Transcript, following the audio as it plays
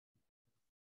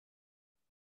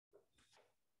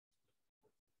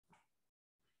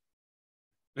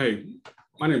Hey,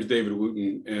 my name is David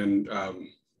Wooten, and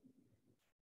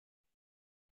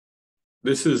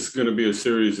this is going to be a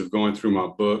series of going through my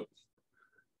book.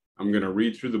 I'm going to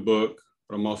read through the book,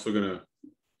 but I'm also going to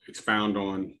expound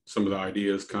on some of the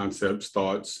ideas, concepts,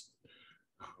 thoughts,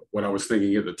 what I was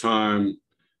thinking at the time,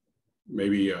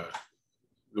 maybe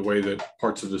the way that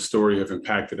parts of the story have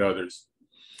impacted others.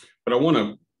 But I want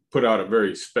to put out a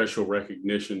very special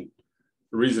recognition.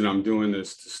 The reason I'm doing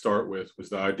this to start with was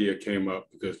the idea came up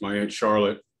because my Aunt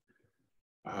Charlotte,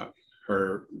 uh,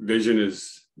 her vision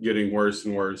is getting worse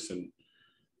and worse, and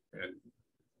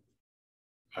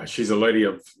she's a lady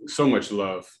of so much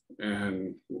love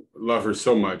and love her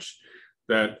so much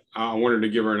that I wanted to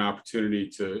give her an opportunity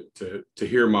to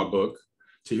hear my book,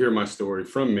 to hear my story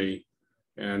from me,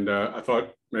 and I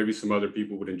thought maybe some other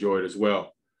people would enjoy it as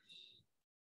well.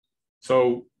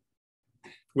 So,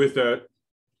 with that,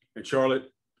 and Charlotte,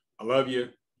 I love you.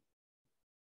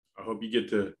 I hope you get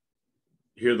to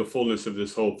hear the fullness of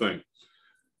this whole thing.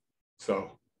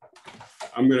 So,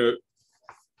 I'm going to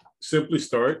simply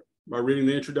start by reading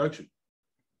the introduction.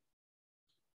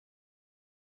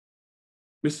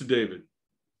 Mr. David,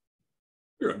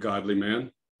 you're a godly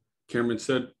man, Cameron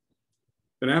said.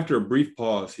 Then after a brief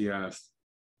pause, he asked,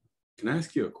 can I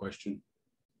ask you a question?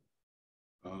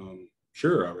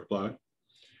 Sure, I replied.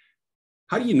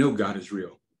 How do you know God is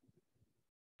real?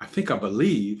 I think I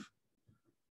believe,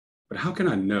 but how can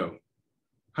I know?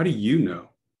 How do you know?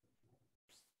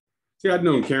 See, I'd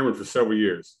known Cameron for several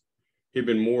years. He'd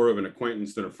been more of an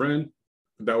acquaintance than a friend,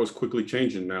 but that was quickly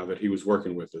changing now that he was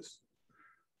working with us.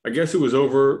 I guess it was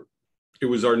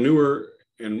our newer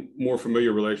and more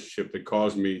familiar relationship that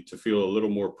caused me to feel a little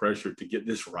more pressure to get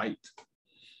this right.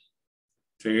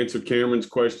 To answer Cameron's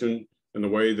question in the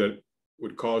way that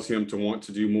would cause him to want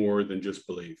to do more than just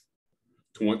believe,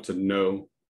 to want to know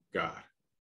God.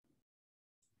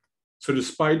 So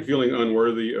despite feeling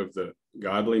unworthy of the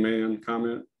godly man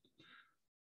comment,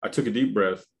 I took a deep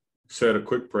breath, said a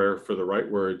quick prayer for the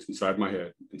right words inside my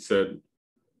head, and said,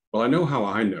 well, I know how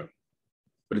I know,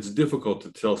 but it's difficult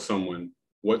to tell someone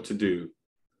what to do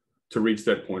to reach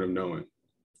that point of knowing.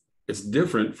 It's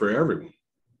different for everyone.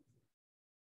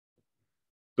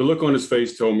 The look on his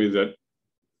face told me that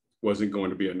wasn't going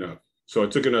to be enough. So I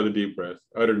took another deep breath,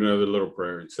 uttered another little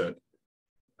prayer, and said,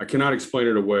 I cannot explain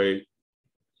away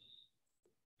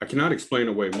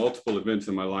multiple events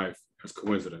in my life as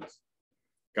coincidence.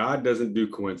 God doesn't do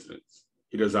coincidence.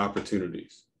 He does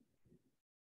opportunities.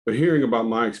 But hearing about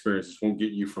my experiences won't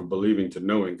get you from believing to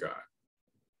knowing God.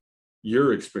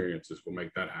 Your experiences will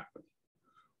make that happen.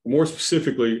 More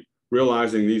specifically,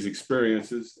 realizing these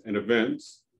experiences and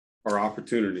events are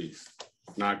opportunities,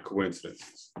 not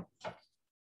coincidences.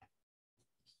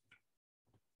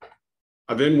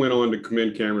 I then went on to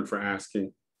commend Cameron for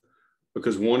asking,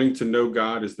 because wanting to know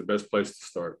God is the best place to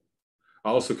start. I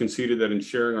also conceded that in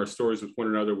sharing our stories with one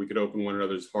another, we could open one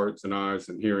another's hearts and eyes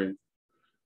and hearing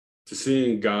to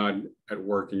seeing God at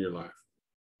work in your life,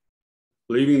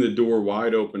 leaving the door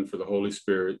wide open for the Holy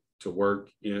Spirit to work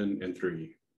in and through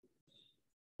you.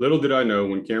 Little did I know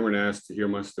when Cameron asked to hear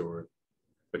my story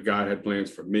that God had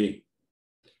plans for me,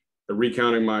 that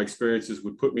recounting my experiences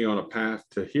would put me on a path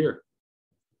to hear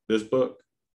this book,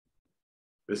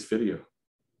 this video.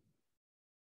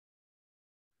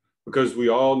 Because we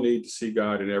all need to see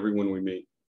God in everyone we meet,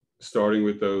 starting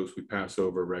with those we pass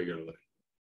over regularly,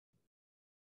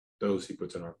 those he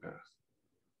puts in our path.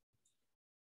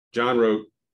 John wrote,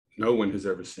 no one has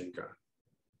ever seen God.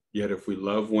 Yet if we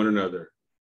love one another,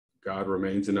 God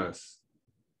remains in us,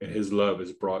 and his love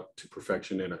is brought to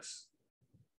perfection in us.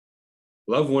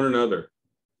 Love one another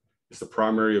is the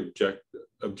primary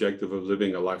objective of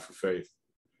living a life of faith.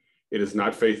 It is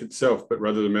not faith itself, but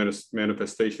rather the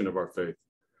manifestation of our faith.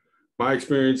 My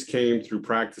experience came through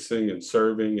practicing and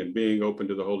serving and being open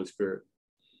to the Holy Spirit.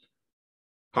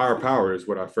 Higher power is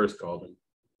what I first called him.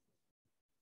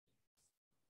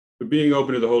 But being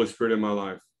open to the Holy Spirit in my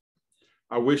life,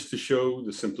 I wish to show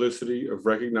the simplicity of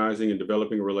recognizing and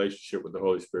developing a relationship with the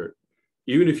Holy Spirit.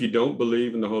 Even if you don't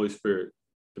believe in the Holy Spirit,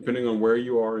 depending on where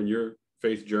you are in your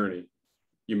faith journey,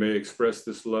 you may express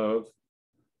this love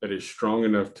that is strong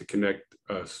enough to connect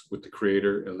us with the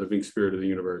Creator and living Spirit of the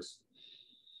universe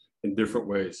in different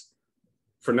ways.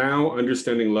 For now,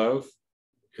 understanding love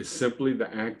is simply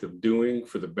the act of doing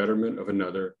for the betterment of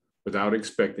another without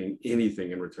expecting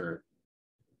anything in return.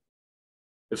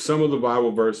 If some of the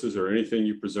Bible verses or anything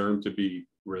you presume to be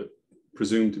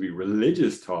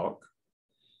religious talk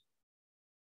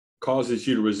causes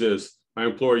you to resist, I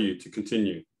implore you to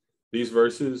continue. These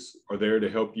verses are there to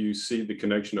help you see the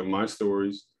connection of my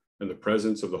stories and the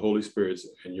presence of the Holy Spirit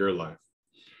in your life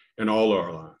and all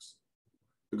our lives.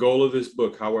 The goal of this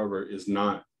book, however, is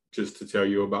not just to tell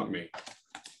you about me.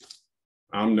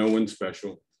 I'm no one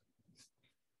special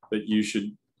that you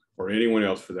should, or anyone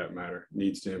else for that matter,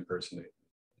 needs to impersonate.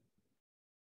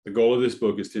 The goal of this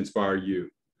book is to inspire you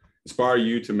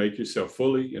to make yourself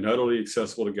fully and utterly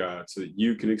accessible to God so that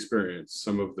you can experience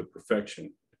some of the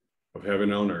perfection of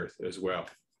heaven on earth as well.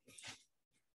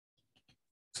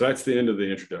 So that's the end of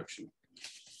the introduction.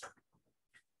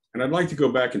 And I'd like to go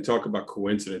back and talk about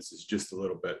coincidences just a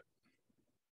little bit.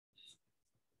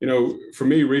 You know, for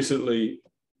me recently,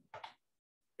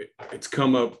 it's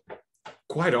come up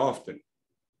quite often,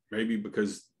 maybe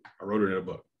because I wrote it in a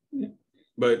book,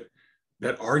 but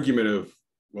that argument of,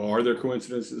 well, are there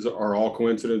coincidences? Are all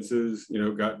coincidences, you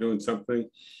know, God doing something?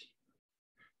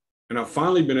 And I've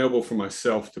finally been able for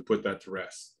myself to put that to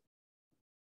rest.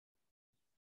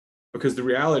 Because the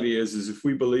reality is if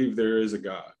we believe there is a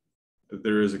God, that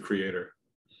there is a creator,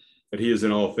 that he is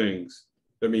in all things,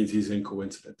 that means he's in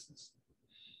coincidences.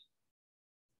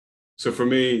 So for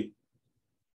me,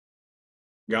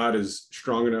 God is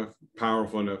strong enough,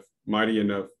 powerful enough, mighty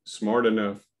enough, smart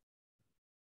enough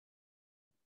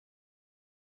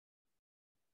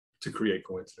to create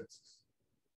coincidences.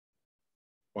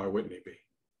 Why wouldn't he be?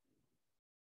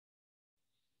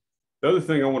 The other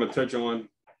thing I want to touch on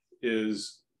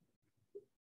is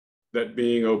that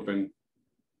being open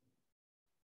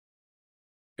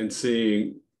and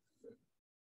seeing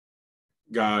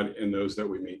God in those that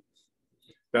we meet.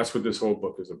 That's what this whole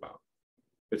book is about.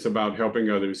 It's about helping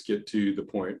others get to the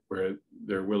point where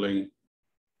they're willing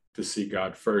to see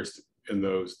God first in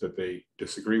those that they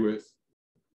disagree with,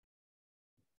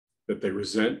 that they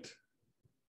resent,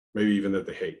 maybe even that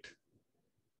they hate,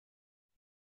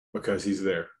 because he's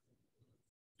there.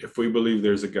 If we believe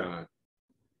there's a God,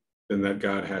 then that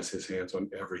God has his hands on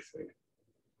everything.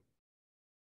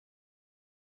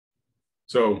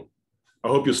 So I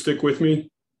hope you'll stick with me.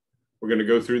 We're going to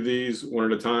go through these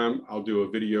one at a time. I'll do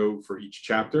a video for each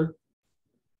chapter.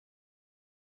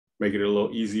 Make it a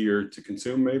little easier to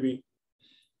consume, maybe.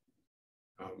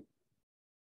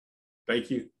 Thank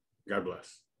you. God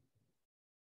bless.